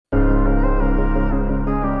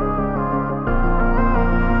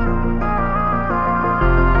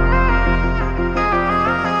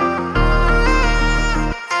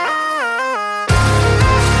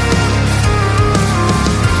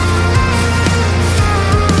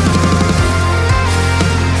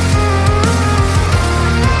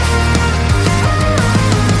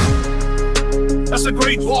The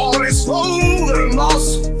great war is over and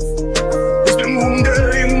lost. He's been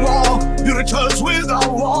wounded in war, he returns without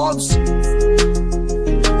wars.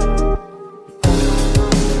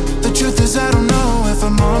 The truth is I don't know if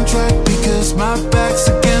I'm on track, because my back's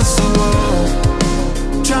against the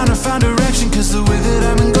wall. Trying to find direction, cause the way that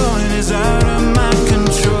I've been going is out of my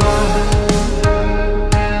control.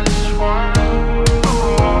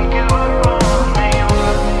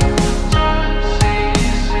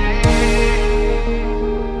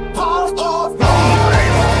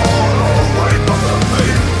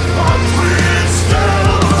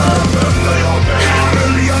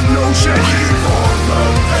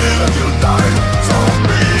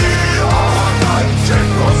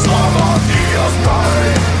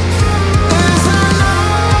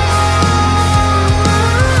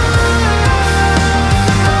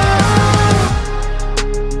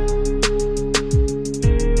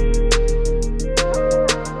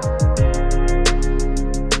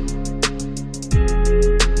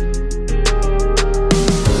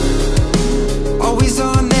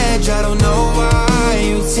 I don't know why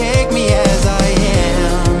you take me as I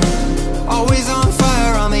am. Always on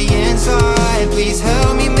fire on the inside. Please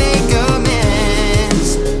help me make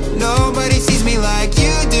amends. Nobody sees me like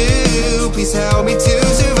you do. Please help me to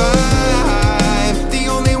survive. The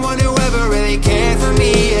only one who ever really cared for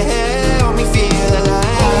me. Help me feel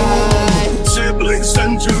alive. Siblings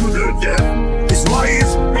sent to the death. His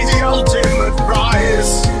life be the ultimate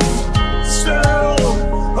prize. Still,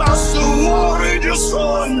 as the war rages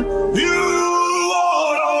on, you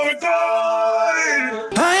are our guide.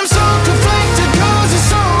 I am so conflicted, cause you're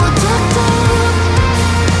so addicted.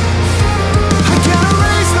 I can't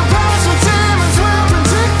erase the past with time as well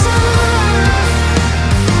predicted.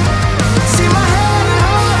 See my head and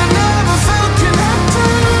heart, I never felt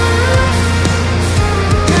connected.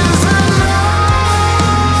 Cause I know.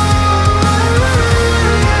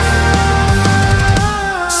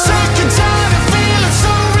 Sick and tired of feeling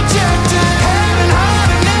so rejected. Head and heart,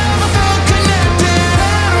 I never felt connected.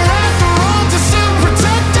 Had to right the wrong to still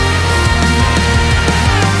protect it.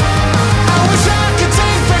 I wish I could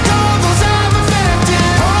take back all those I've affected.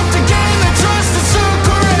 Hope to gain the trust that's so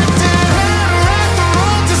corrected. Had to right the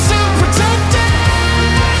wrong to still protect it.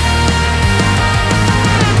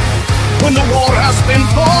 When the war has been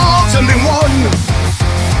fought and been won,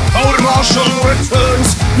 our marshal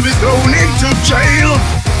returns to be thrown into jail.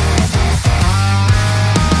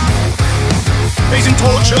 Facing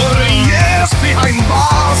torture and years behind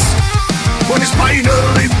bars, when he's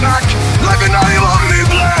finally back like an ivory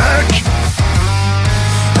black.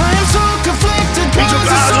 I am so conflicted, Into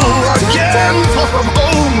cause battle again, far from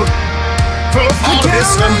home, from a far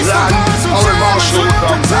distant land, our marshal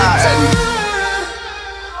comes back.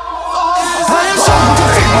 I am so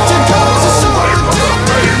conflicted, cause it's so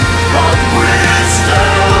addicted. But we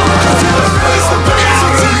still face the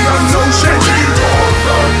barely unknown shame.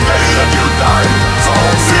 The day that you died, so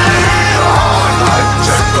we are like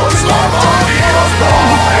Czechoslovakia was born.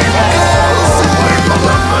 Away from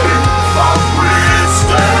the pain, but we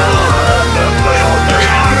still the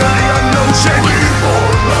barely unknown shame.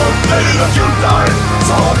 The day that you died,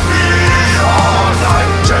 so we are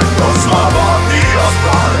like Czechoslovakia.